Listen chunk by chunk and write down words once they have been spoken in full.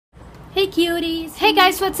Hey cuties! Hey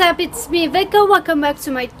guys, what's up? It's me, Vika. Welcome back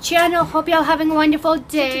to my channel. Hope y'all having a wonderful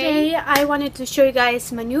day. Today, I wanted to show you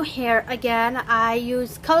guys my new hair again. I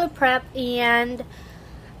used Color Prep and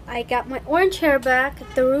I got my orange hair back.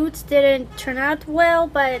 The roots didn't turn out well,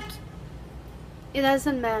 but it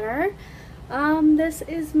doesn't matter. This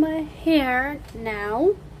is my hair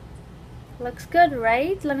now. Looks good,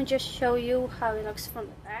 right? Let me just show you how it looks from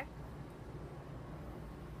the back.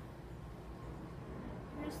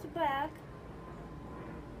 Here's the back.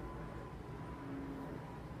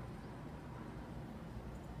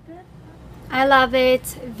 Good. I love it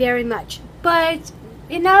very much. But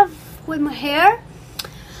enough with my hair.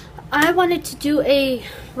 I wanted to do a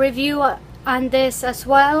review on this as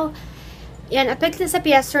well. And I picked this up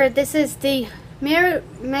yesterday. This is the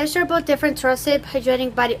Measurable Difference Rosehip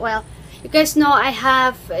Hydrating Body Oil. You guys know I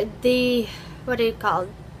have the, what do you call it?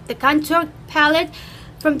 The contour palette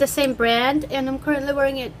from the same brand, and I'm currently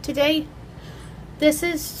wearing it today. This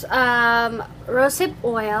is rosehip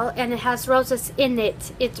oil, and it has roses in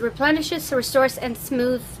it. It replenishes, restores, and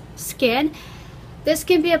smooths skin. This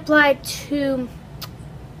can be applied to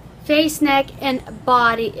face, neck, and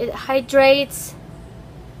body. It hydrates,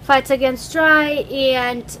 fights against dry,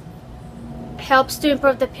 and helps to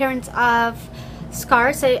improve the appearance of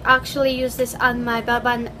scars. I actually use this on my belly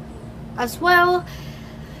button as well.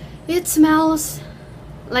 It smells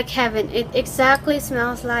like heaven. It exactly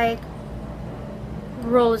smells like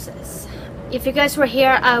roses. If you guys were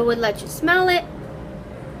here, I would let you smell it,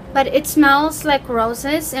 but it smells like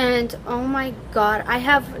roses. And oh my god, I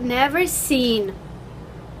have never seen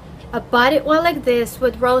a body oil like this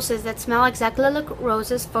with roses that smell exactly like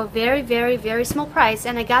roses for very small price.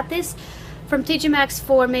 And I got this from TJ Maxx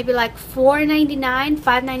for maybe like $4.99,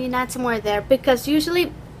 $5.99, somewhere there, because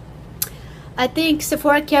usually I think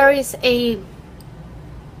Sephora carries a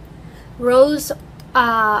rose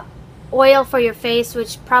oil for your face,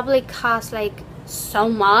 which probably costs like so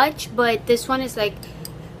much, but this one is like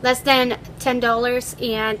less than $10,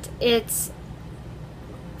 and it's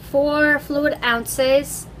 4 fluid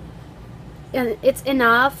ounces, and it's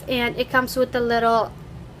enough. And it comes with a little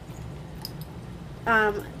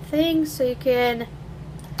thing, so you can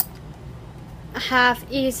have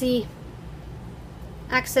easy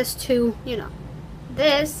access to, you know,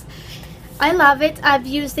 this. I love it. I've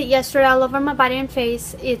used it yesterday all over my body and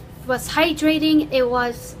face. It was hydrating. It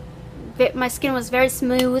was, my skin was very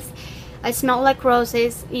smooth. I smelled like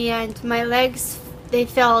roses, and my legs, they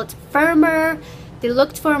felt firmer. They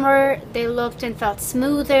looked firmer. They looked and felt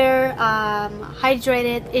smoother,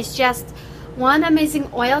 hydrated. It's just one amazing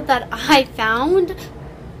oil that I found,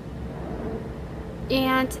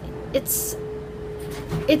 and it's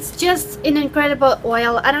just an incredible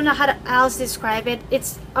oil. I don't know how to else describe it.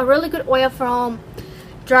 It's a really good oil from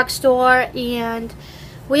drugstore, and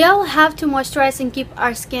we all have to moisturize and keep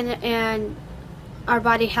our skin and our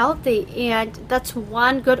body healthy, and that's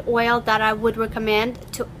one good oil that I would recommend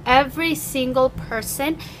to every single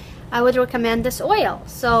person. I would recommend this oil.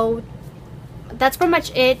 So that's pretty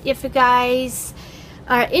much it. If you guys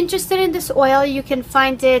are interested in this oil, you can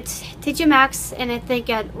find it TJ Maxx and I think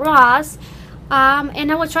at Ross.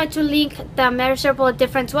 And I will try to link the Measurable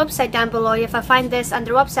Difference website down below. If I find this on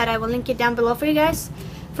the website, I will link it down below for you guys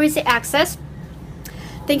for easy access.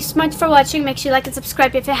 Thanks so much for watching. Make sure you like and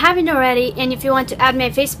subscribe if you haven't already. And if you want to add me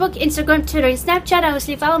on Facebook, Instagram, Twitter, and Snapchat, I will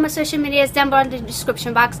leave all my social medias down below in the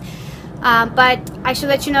description box. But I should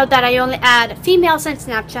let you know that I only add females on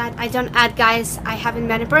Snapchat. I don't add guys I haven't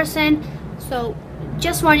met in person. So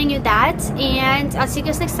just warning you that. And I'll see you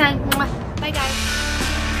guys next time. Bye guys.